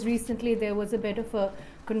Recently, there was a bit of a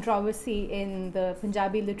controversy in the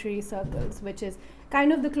Punjabi literary circles, which is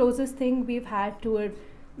kind of the closest thing we've had to a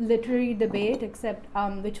literary debate, except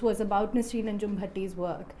which was about Nasreen Anjum Bhatti's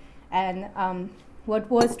work. And what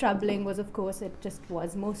was troubling was, of course, it just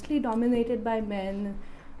was mostly dominated by men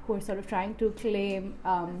who are sort of trying to claim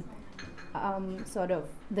sort of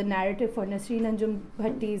the narrative for Nasreen Anjum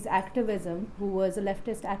Bhatti's activism, who was a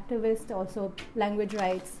leftist activist, also language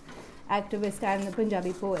rights activist and a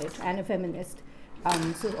Punjabi poet and a feminist.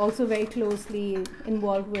 So also very closely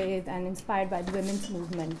involved with and inspired by the women's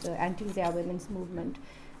movement, the anti-Zia women's movement.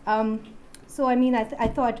 So I mean, I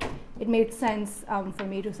thought it made sense for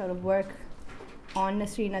me to sort of work on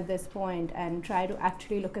Nasreen at this point and try to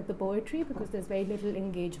actually look at the poetry, because there's very little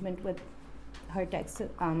engagement with her texts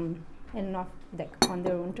and not like on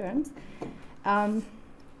their own terms.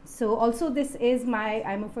 So also this is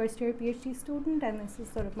I'm a first year PhD student, and this is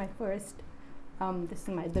sort of my first, this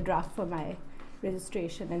is the draft for my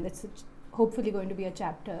registration, and it's hopefully going to be a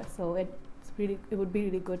chapter, so it would be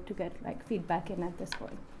really good to get like feedback in at this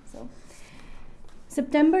point. So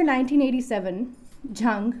September 1987,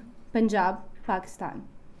 Jhang, Punjab, Pakistan.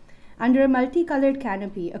 Under a multicolored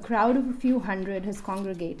canopy, a crowd of a few hundred has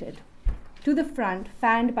congregated. To the front,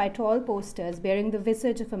 fanned by tall posters bearing the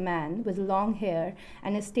visage of a man with long hair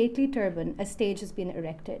and a stately turban, a stage has been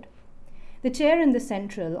erected. The chair in the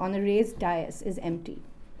central, on a raised dais, is empty.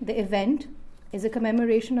 The event is a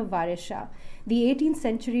commemoration of Waris Shah, the 18th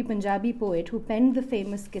century Punjabi poet who penned the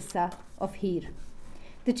famous Qissa of Heer.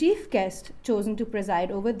 The chief guest chosen to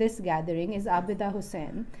preside over this gathering is Abida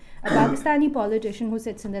Hussain, a Pakistani politician who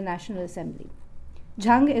sits in the National Assembly.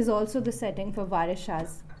 Jhang is also the setting for Waris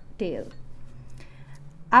Shah's tale.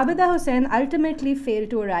 Abida Hussain ultimately failed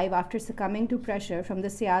to arrive after succumbing to pressure from the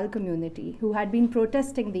Sial community, who had been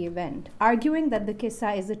protesting the event, arguing that the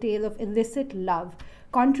Qissa is a tale of illicit love,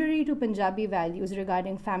 contrary to Punjabi values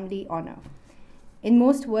regarding family honor. In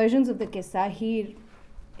most versions of the Qissa,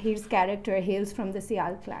 Heer's character hails from the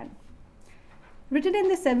Sial clan. Written in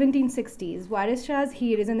the 1760s, Waris Shah's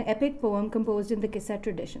Heer is an epic poem composed in the Qissa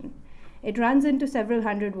tradition. It runs into several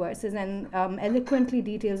hundred verses and eloquently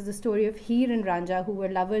details the story of Heer and Ranja, who were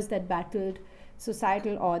lovers that battled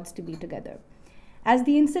societal odds to be together. As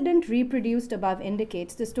the incident reproduced above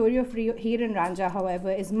indicates, the story of Heer and Ranja,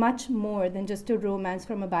 however, is much more than just a romance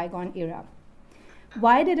from a bygone era.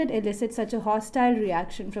 Why did it elicit such a hostile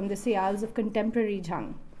reaction from the Sials of contemporary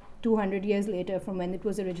Jhang, 200 years later from when it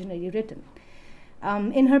was originally written?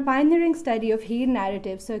 In her pioneering study of Heer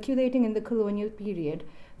narratives circulating in the colonial period,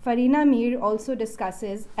 Farina Mir also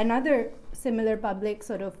discusses another similar public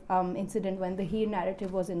sort of incident when the Heer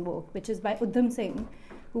narrative was invoked, which is by Udham Singh,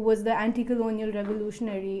 who was the anti-colonial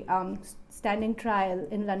revolutionary standing trial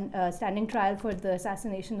for the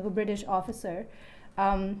assassination of a British officer.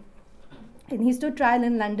 And he stood trial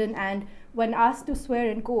in London, and when asked to swear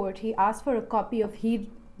in court, he asked for a copy of Heer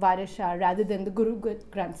Waris Shah rather than the Guru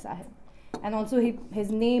Granth Sahib. And also his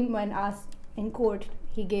name, when asked in court,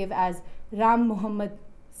 he gave as Ram Muhammad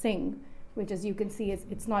Singh, which, as you can see,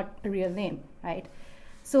 it's not a real name, right?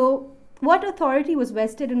 So what authority was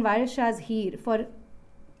vested in Waris Shah's Heer for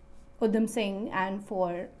Udham Singh and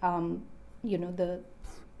for the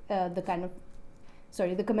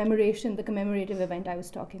commemorative event I was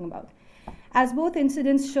talking about? As both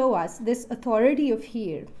incidents show us, this authority of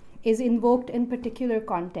Heer is invoked in particular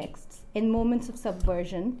contexts, in moments of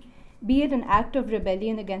subversion, be it an act of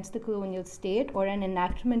rebellion against the colonial state or an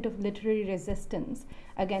enactment of literary resistance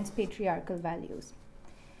against patriarchal values.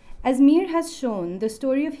 As Mir has shown, the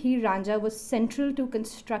story of Heer Ranja was central to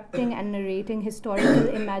constructing and narrating historical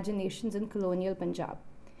imaginations in colonial Punjab.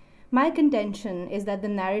 My contention is that the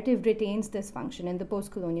narrative retains this function in the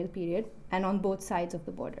post-colonial period and on both sides of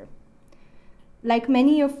the border. Like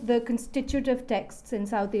many of the constitutive texts in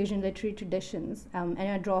South Asian literary traditions, and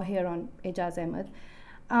I draw here on Ijaz Ahmed,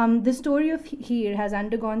 the story of Heer has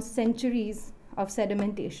undergone centuries of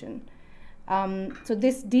sedimentation. So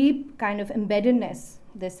this deep kind of embeddedness,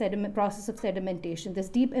 this process of sedimentation, this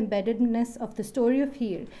deep embeddedness of the story of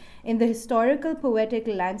Heer in the historical poetic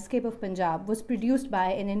landscape of Punjab was produced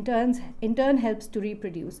by and in turn helps to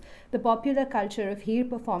reproduce the popular culture of Heer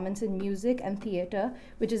performance in music and theatre,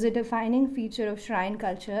 which is a defining feature of shrine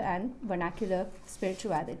culture and vernacular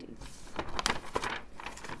spirituality.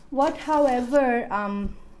 What, however,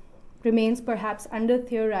 remains perhaps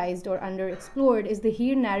under-theorized or under-explored is the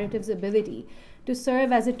Heer narrative's ability to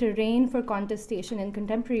serve as a terrain for contestation in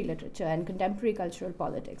contemporary literature and contemporary cultural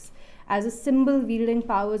politics, as a symbol wielding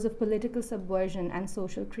powers of political subversion and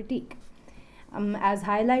social critique. As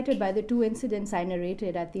highlighted by the two incidents I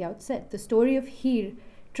narrated at the outset, the story of Heer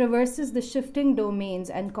traverses the shifting domains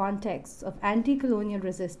and contexts of anti-colonial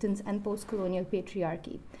resistance and post-colonial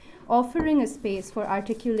patriarchy, offering a space for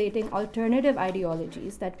articulating alternative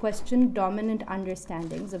ideologies that question dominant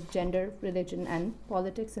understandings of gender, religion, and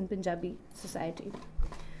politics in Punjabi society.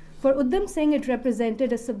 For Udham Singh, it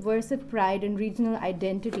represented a subversive pride in regional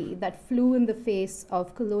identity that flew in the face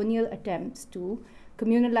of colonial attempts to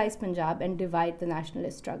communalize Punjab and divide the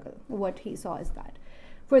nationalist struggle. What he saw is that.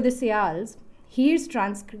 For the Sials, Heer's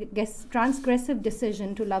transgressive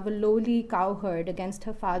decision to love a lowly cowherd against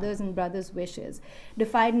her father's and brother's wishes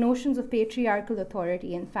defied notions of patriarchal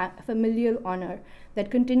authority and familial honor that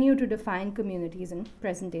continue to define communities in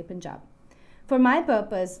present-day Punjab. For my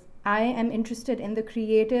purpose, I am interested in the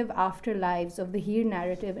creative afterlives of the Heer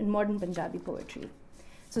narrative in modern Punjabi poetry.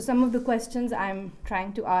 So some of the questions I'm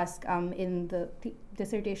trying to ask in the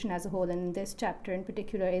dissertation as a whole and in this chapter in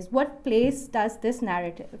particular is, what place does this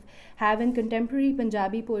narrative have in contemporary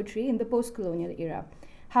Punjabi poetry in the post-colonial era?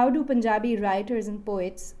 How do Punjabi writers and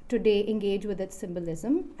poets today engage with its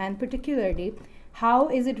symbolism? And particularly, how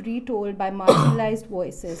is it retold by marginalized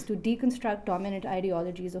voices to deconstruct dominant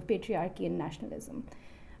ideologies of patriarchy and nationalism?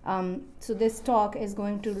 So this talk is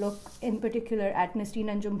going to look in particular at Nasreen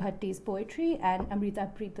Anjum Bhatti's poetry and Amrita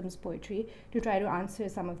Preetham's poetry to try to answer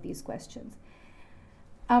some of these questions.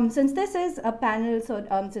 Since this is a panel,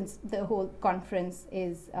 since the whole conference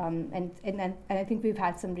is, and I think we've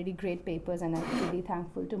had some really great papers, and I'm really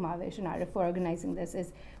thankful to Mavish and Arif for organizing this,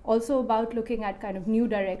 is also about looking at kind of new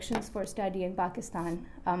directions for study in Pakistan.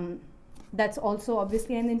 That's also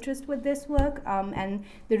obviously an interest with this work, and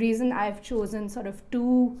the reason I've chosen sort of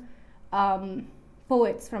two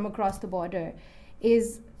poets from across the border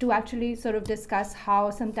is to actually sort of discuss how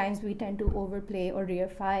sometimes we tend to overplay or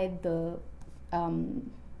reify the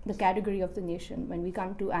category of the nation when we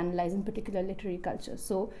come to analyze in particular literary culture.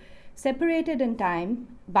 So separated in time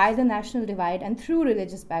by the national divide and through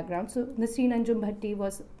religious background. So Nasreen Anjum Bhatti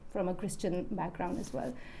was from a Christian background as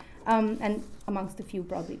well. And amongst the few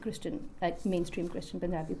probably Christian, like mainstream Christian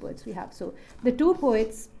Punjabi poets we have. So the two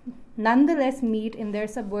poets nonetheless meet in their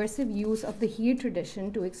subversive use of the Heer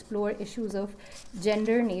tradition to explore issues of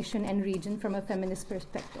gender, nation, and region from a feminist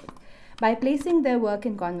perspective. By placing their work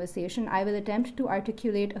in conversation, I will attempt to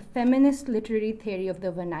articulate a feminist literary theory of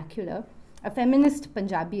the vernacular, a feminist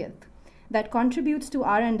Punjabiyat, that contributes to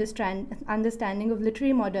our understanding of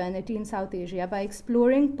literary modernity in South Asia by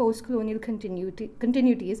exploring post-colonial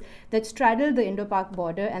continuities that straddle the Indo-Pak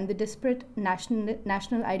border and the disparate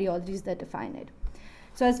national ideologies that define it.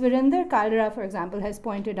 So as Virender Kalra, for example, has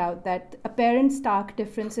pointed out, that apparent stark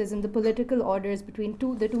differences in the political orders between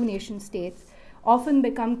the two nation states often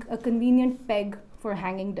become a convenient peg for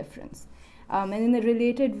hanging difference. And in a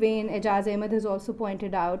related vein, Ejaz Ahmed has also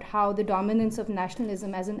pointed out how the dominance of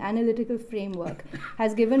nationalism as an analytical framework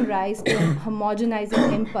has given rise to a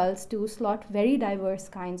homogenizing impulse to slot very diverse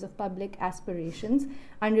kinds of public aspirations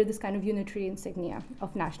under this kind of unitary insignia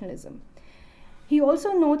of nationalism. He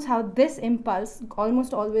also notes how this impulse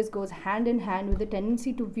almost always goes hand in hand with the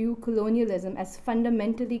tendency to view colonialism as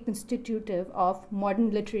fundamentally constitutive of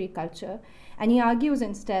modern literary culture. And he argues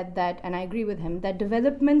instead that, and I agree with him, that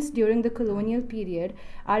developments during the colonial period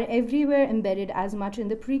are everywhere embedded as much in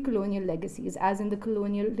the pre-colonial legacies as in the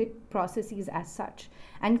colonial processes as such.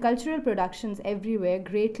 And cultural productions everywhere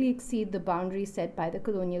greatly exceed the boundaries set by the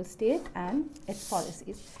colonial state and its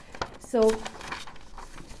policies. So,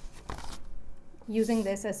 using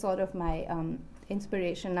this as sort of my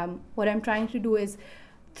inspiration, what I'm trying to do is,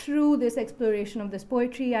 through this exploration of this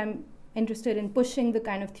poetry, I'm interested in pushing the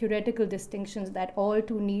kind of theoretical distinctions that all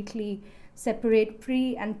too neatly separate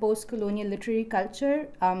pre- and post-colonial literary culture,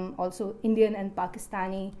 also Indian and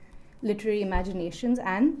Pakistani literary imaginations,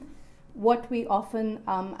 and what we often,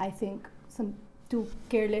 I think, too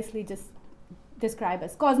carelessly just describe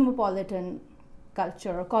as cosmopolitan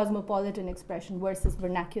culture or cosmopolitan expression versus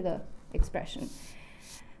vernacular expression.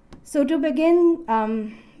 So to begin,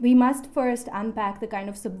 we must first unpack the kind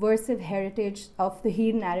of subversive heritage of the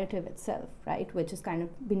Heer narrative itself, right, which has kind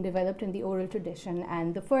of been developed in the oral tradition,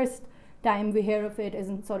 and the first time we hear of it is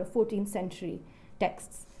in sort of 14th century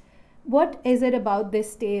texts. What is it about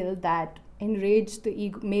this tale that enraged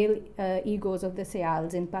the male egos of the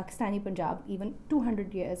Sials in Pakistani Punjab even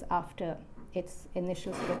 200 years after its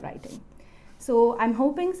initial sort of writing? So I'm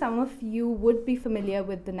hoping some of you would be familiar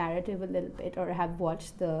with the narrative a little bit, or have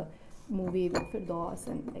watched the movie with Firdaus,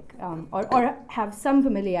 and or have some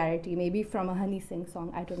familiarity, maybe from a Honey Singh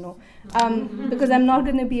song, I don't know, because I'm not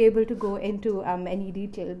going to be able to go into any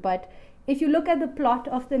detail. But if you look at the plot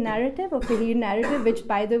of the narrative, of the Heer narrative, which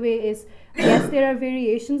by the way is, yes, there are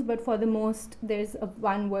variations, but for the most, there's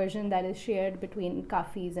one version that is shared between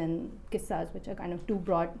kafis and qissas, which are kind of two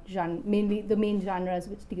broad mainly the main genres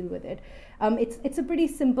which deal with it. It's a pretty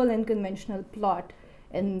simple and conventional plot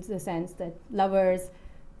in the sense that lovers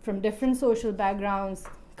from different social backgrounds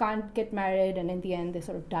can't get married, and in the end they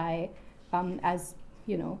sort of die, as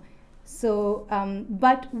you know. So,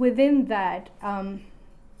 but within that,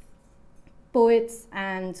 poets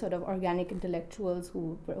and sort of organic intellectuals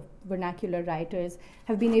who were vernacular writers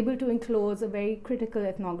have been able to enclose a very critical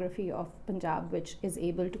ethnography of Punjab, which is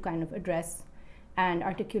able to kind of address and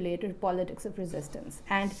articulate politics of resistance.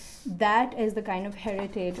 And that is the kind of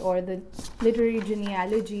heritage or the literary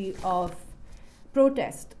genealogy of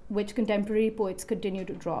protest which contemporary poets continue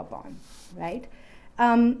to draw upon, right?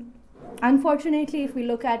 Unfortunately, if we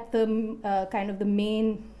look at the kind of the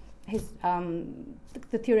main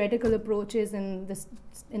the theoretical approaches in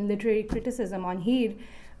literary criticism on Heer,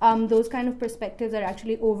 those kind of perspectives are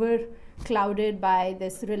actually overclouded by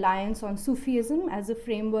this reliance on Sufism as a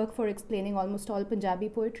framework for explaining almost all Punjabi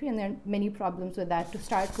poetry, and there are many problems with that. To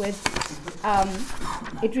start with,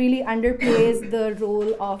 it really underplays the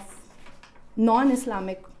role of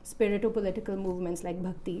non-Islamic spiritual-political movements like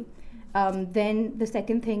Bhakti. Then the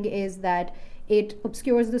second thing is that it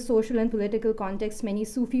obscures the social and political context many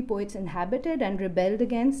Sufi poets inhabited and rebelled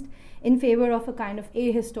against in favor of a kind of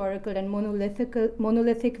ahistorical and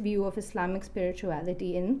monolithic view of Islamic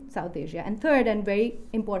spirituality in South Asia. And third, and very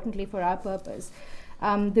importantly for our purpose,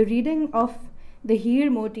 the reading of the Heer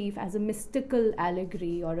motif as a mystical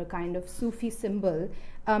allegory or a kind of Sufi symbol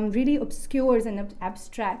really obscures and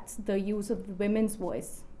abstracts the use of the women's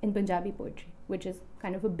voice in Punjabi poetry, which is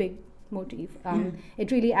kind of a big motif.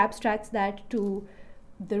 It really abstracts that to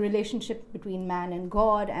the relationship between man and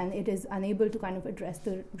God, and it is unable to kind of address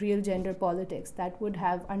the real gender politics that would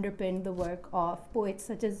have underpinned the work of poets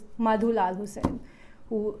such as Madhu Lal Hussain,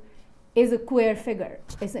 who is a queer figure,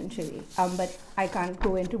 essentially. But I can't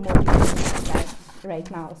go into more details about that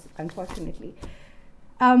right now, unfortunately.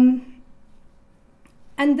 And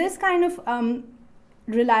this kind of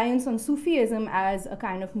reliance on Sufism as a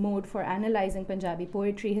kind of mode for analyzing Punjabi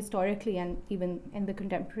poetry historically and even in the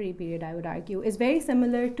contemporary period, I would argue, is very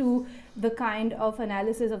similar to the kind of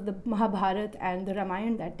analysis of the Mahabharata and the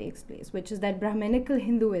Ramayana that takes place, which is that Brahminical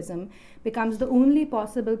Hinduism becomes the only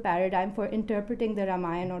possible paradigm for interpreting the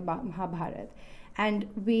Ramayana or Mahabharata. And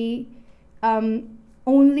we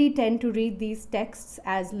only tend to read these texts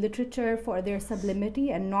as literature for their sublimity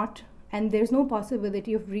and there's no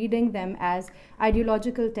possibility of reading them as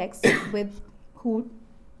ideological texts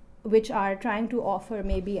which are trying to offer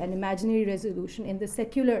maybe an imaginary resolution in the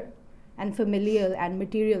secular and familial and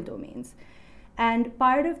material domains. And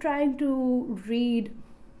part of trying to read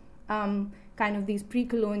kind of these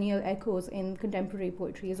pre-colonial echoes in contemporary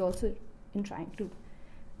poetry is also in trying to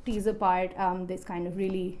tease apart this kind of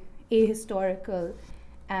really ahistorical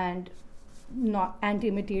and not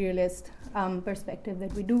anti-materialist perspective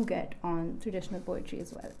that we do get on traditional poetry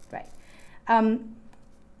as well, right?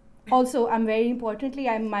 Also, very importantly,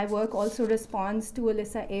 my work also responds to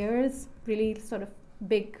Alyssa Ayer's really sort of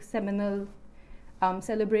big, seminal,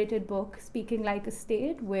 celebrated book, Speaking Like a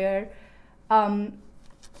State, where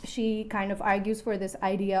she kind of argues for this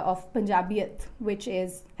idea of Punjabiyat, which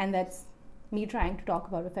is, and that's me trying to talk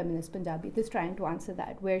about a feminist Punjabiyat, is trying to answer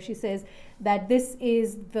that, where she says that this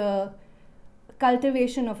is the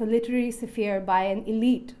cultivation of a literary sphere by an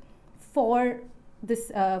elite for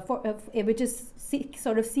this, which is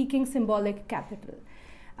sort of seeking symbolic capital.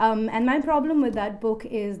 And my problem with that book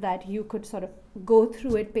is that you could sort of go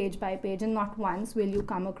through it page by page, and not once will you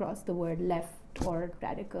come across the word left or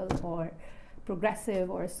radical or progressive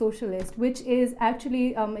or socialist, which is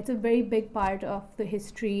actually, it's a very big part of the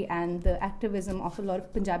history and the activism of a lot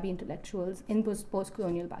of Punjabi intellectuals in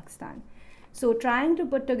post-colonial Pakistan. So trying to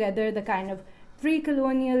put together the kind of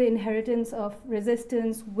pre-colonial inheritance of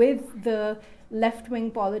resistance with the left-wing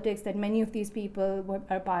politics that many of these people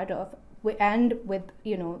are part of, and with,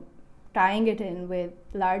 tying it in with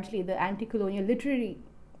largely the anti-colonial literary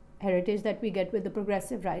heritage that we get with the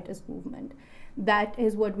progressive writers movement. That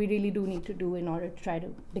is what we really do need to do in order to try to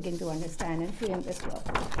begin to understand and frame this work.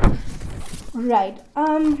 Right.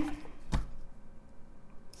 How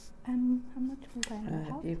much more time do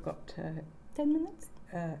I have? You've got 10 minutes?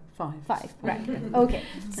 5. 5, right. Okay.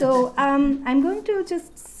 So I'm going to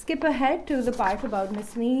just skip ahead to the part about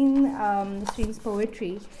Nasreen's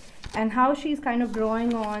poetry and how she's kind of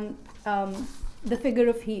drawing on the figure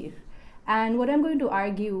of Heer. And what I'm going to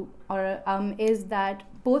argue is that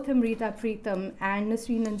both Amrita Pritam and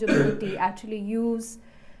Nasreen Nanjamurti actually use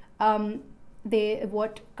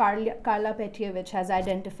what Carla Petrievich has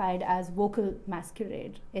identified as vocal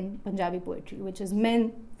masquerade in Punjabi poetry, which is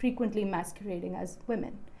men frequently masquerading as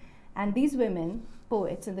women. And these women,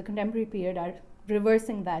 poets in the contemporary period, are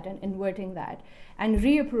reversing that and inverting that and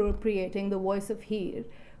reappropriating the voice of Heer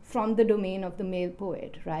from the domain of the male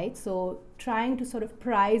poet, right? So trying to sort of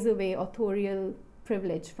prize away authorial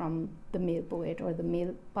privilege from the male poet or the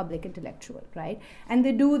male public intellectual, right? And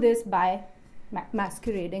they do this by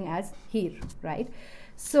masquerading as Heer, right?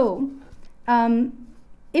 So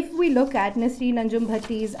if we look at Nasreen Anjum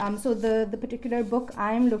Bhatti's, so the particular book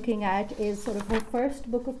I'm looking at is sort of her first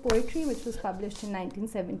book of poetry, which was published in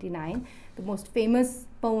 1979. The most famous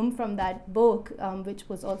poem from that book, which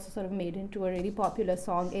was also sort of made into a really popular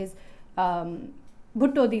song, is Bhutto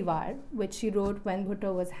Diwar, which she wrote when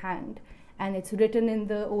Bhutto was hanged. And it's written in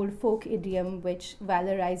the old folk idiom, which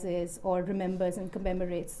valorizes or remembers and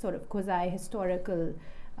commemorates sort of quasi-historical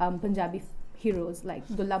Punjabi heroes like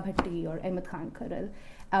Dullah Bhatti or Ahmed Khan Kharal.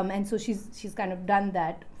 And so she's kind of done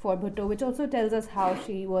that for Bhutto, which also tells us how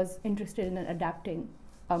she was interested in adapting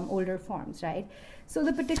older forms, right? So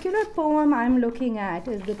the particular poem I'm looking at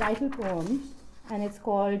is the title poem, and it's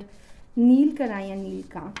called Neel Kanaiya Neel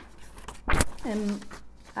Ka.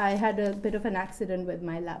 I had a bit of an accident with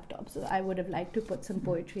my laptop, so I would have liked to put some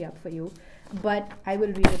poetry up for you, but I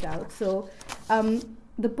will read it out. So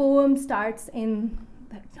the poem starts in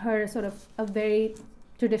her sort of a very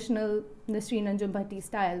traditional Nasreen Anjum Bhatti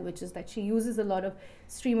style, which is that she uses a lot of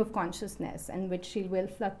stream of consciousness and which she will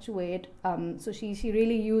fluctuate. So she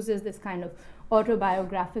really uses this kind of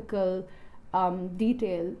autobiographical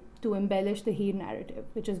detail to embellish the Heer narrative,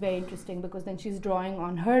 which is very interesting because then she's drawing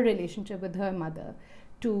on her relationship with her mother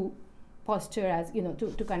to posture as,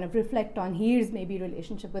 to kind of reflect on Heer's maybe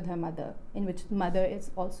relationship with her mother, in which the mother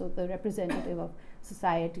is also the representative of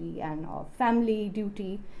society and of family,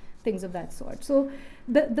 duty, things of that sort. So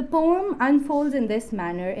the poem unfolds in this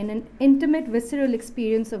manner, in an intimate, visceral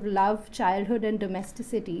experience of love, childhood, and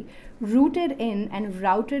domesticity, rooted in and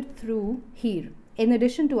routed through Heer, in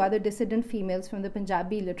addition to other dissident females from the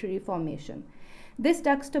Punjabi literary formation. This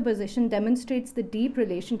juxtaposition demonstrates the deep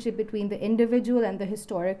relationship between the individual and the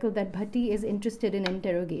historical that Bhatti is interested in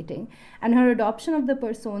interrogating, and her adoption of the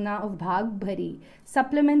persona of Bhag Bhari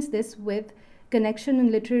supplements this with connection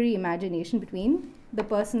in literary imagination between the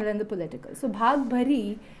personal and the political. So Bhag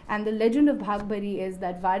Bhari, and the legend of Bhag Bhari is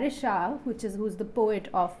that Waris Shah, who's the poet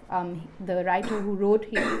of the writer who wrote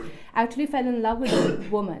here, actually fell in love with a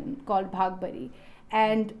woman called Bhag Bhari.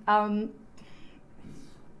 And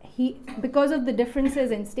because of the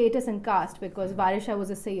differences in status and caste, because Waris Shah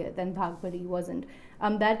was a Sayyid and Bhag Bhari wasn't,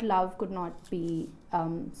 that love could not be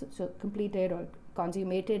so completed or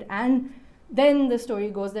consummated. And then the story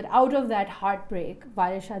goes that out of that heartbreak,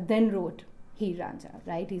 Waris Shah then wrote Heer Ranjha,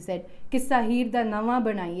 right? He said, Kissa Heer da nawa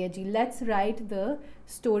banaiye ji, let's write the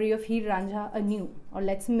story of Heer Ranjha anew, or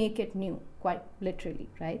let's make it new, quite literally,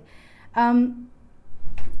 right?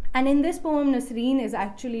 And in this poem, Nasreen is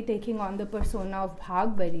actually taking on the persona of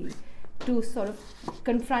Bhag Bhari to sort of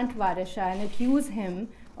confront Waris Shah and accuse him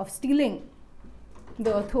of stealing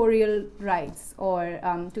the authorial rights or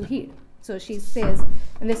to Heer. So she says,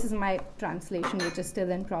 and this is my translation, which is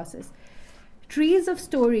still in process, trees of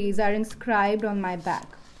stories are inscribed on my back.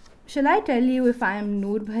 Shall I tell you if I am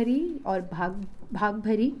Noor Bhari or Bhag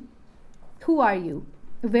Bhari? Who are you?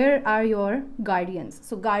 Where are your guardians?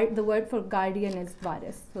 So the word for guardian is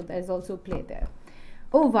Varis. So there's also play there.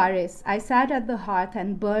 Oh Varis, I sat at the hearth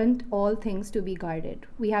and burnt all things to be guarded.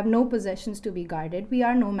 We have no possessions to be guarded. We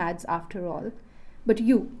are nomads after all. But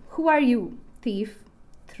you, who are you, thief,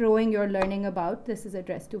 throwing your learning about? This is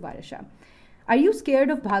addressed to Waris Shah. Are you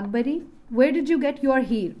scared of Bhag Bhari? Where did you get your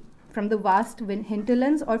Heer? From the vast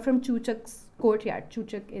hinterlands or from Chuchak's courtyard?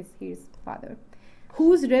 Chuchak is Heer's father.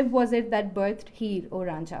 Whose rib was it that birthed Heer, O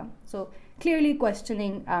Ranjha? So clearly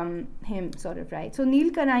questioning him, sort of, right? So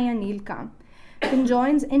Neel Kanaiya Neel Ka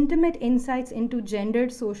conjoins intimate insights into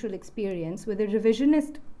gendered social experience with a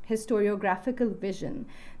revisionist historiographical vision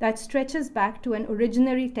that stretches back to an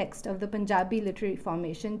originary text of the Punjabi literary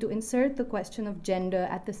formation to insert the question of gender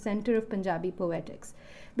at the center of Punjabi poetics.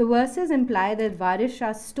 The verses imply that Waris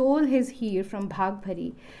Shah stole his Heer from Bhag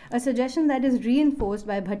Bhari, a suggestion that is reinforced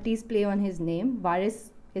by Bhatti's play on his name.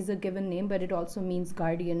 Waris is a given name, but it also means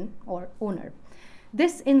guardian or owner.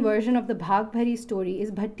 This inversion of the Bhag Bhari story is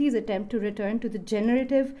Bhatti's attempt to return to the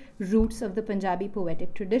generative roots of the Punjabi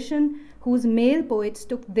poetic tradition, whose male poets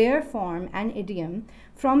took their form and idiom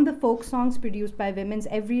from the folk songs produced by women's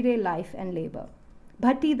everyday life and labor.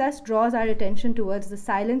 Bhatti thus draws our attention towards the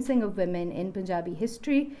silencing of women in Punjabi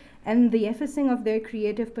history, and the effacing of their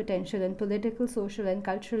creative potential in political, social, and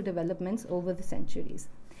cultural developments over the centuries.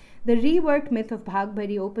 The reworked myth of Bhag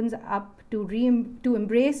Bhari opens up to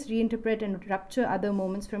embrace, reinterpret, and rupture other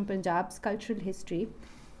moments from Punjab's cultural history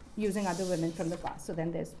using other women from the past. So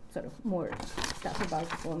then there's sort of more stuff about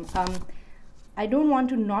the poem. I don't want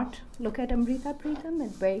to not look at Amrita Pritam,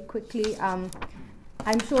 and very quickly,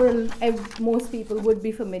 I'm sure most people would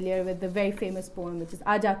be familiar with the very famous poem, which is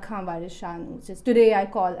Aaj Aakhan Varis Shah Nu, which is Today I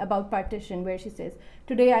Call, about partition, where she says,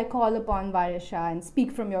 today I call upon Varis Shah and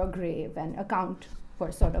speak from your grave and account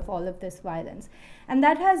for sort of all of this violence. And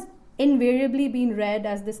that has invariably been read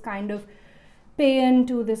as this kind of paean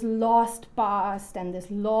to this lost past and this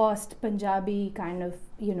lost Punjabi kind of,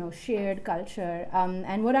 shared culture.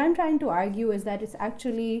 And what I'm trying to argue is that it's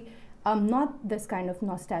actually not this kind of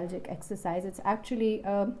nostalgic exercise. It's actually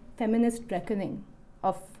a feminist reckoning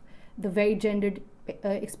of the very gendered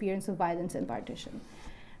experience of violence and partition,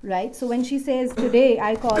 right? So when she says, today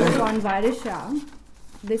I call upon Varis Shah,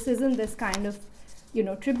 this isn't this kind of,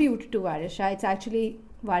 tribute to Varis Shah. It's actually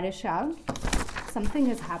Varis Shah. Something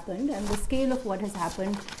has happened, and the scale of what has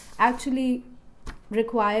happened actually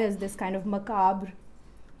requires this kind of macabre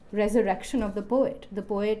resurrection of the poet. The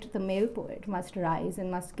poet, the male poet, must rise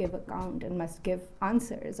and must give account and must give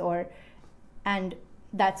answers, and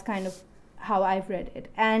that's kind of how I've read it.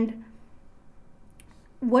 And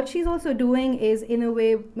what she's also doing is, in a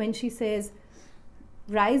way, when she says,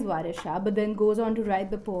 rise Varis Shah, but then goes on to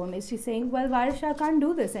write the poem, is she's saying, well, Varis Shah can't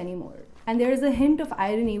do this anymore. And there is a hint of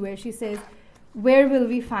irony where she says, where will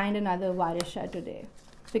we find another Varis Shah today?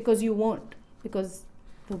 Because you won't, because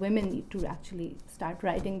the women need to actually start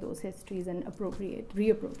writing those histories and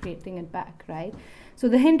reappropriating it back, right? So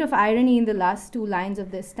the hint of irony in the last two lines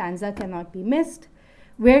of this stanza cannot be missed.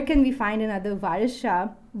 Where can we find another Varis Shah?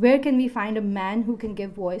 Where can we find a man who can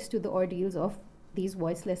give voice to the ordeals of these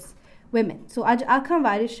voiceless women? So Aaj Aakhan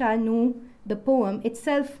Varis Shah Nu, the poem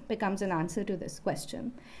itself, becomes an answer to this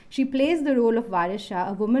question. She plays the role of Varis Shah,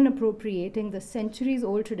 a woman appropriating the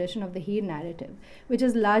centuries-old tradition of the Heer narrative, which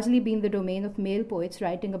has largely been the domain of male poets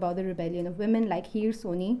writing about the rebellion of women like Heer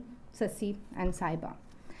Soni, Sassi, and Saiba.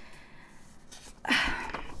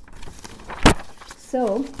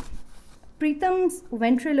 So, Pritam's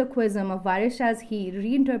ventriloquism of Varis Shah's Heer,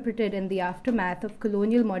 reinterpreted in the aftermath of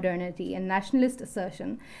colonial modernity and nationalist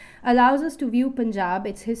assertion, allows us to view Punjab,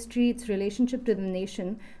 its history, its relationship to the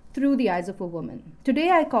nation, through the eyes of a woman. Today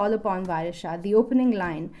I call upon Varis Shah, the opening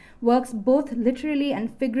line, works both literally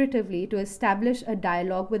and figuratively to establish a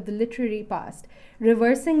dialogue with the literary past,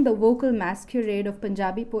 reversing the vocal masquerade of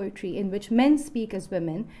Punjabi poetry in which men speak as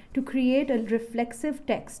women to create a reflexive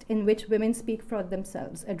text in which women speak for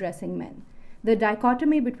themselves, addressing men. The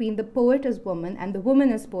dichotomy between the poet as woman and the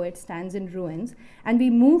woman as poet stands in ruins, and we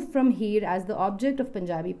move from Heer as the object of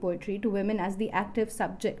Punjabi poetry to women as the active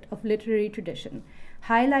subject of literary tradition,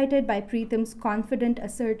 highlighted by Pritam's confident,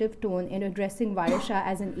 assertive tone in addressing Varis Shah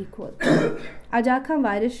as an equal. Aaj Aakhan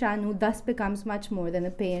Varis Shah Nu thus becomes much more than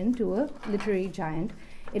a paean to a literary giant.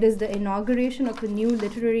 It is the inauguration of a new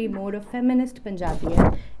literary mode of feminist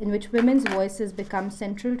Punjabian, in which women's voices become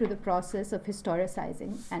central to the process of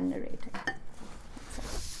historicizing and narrating.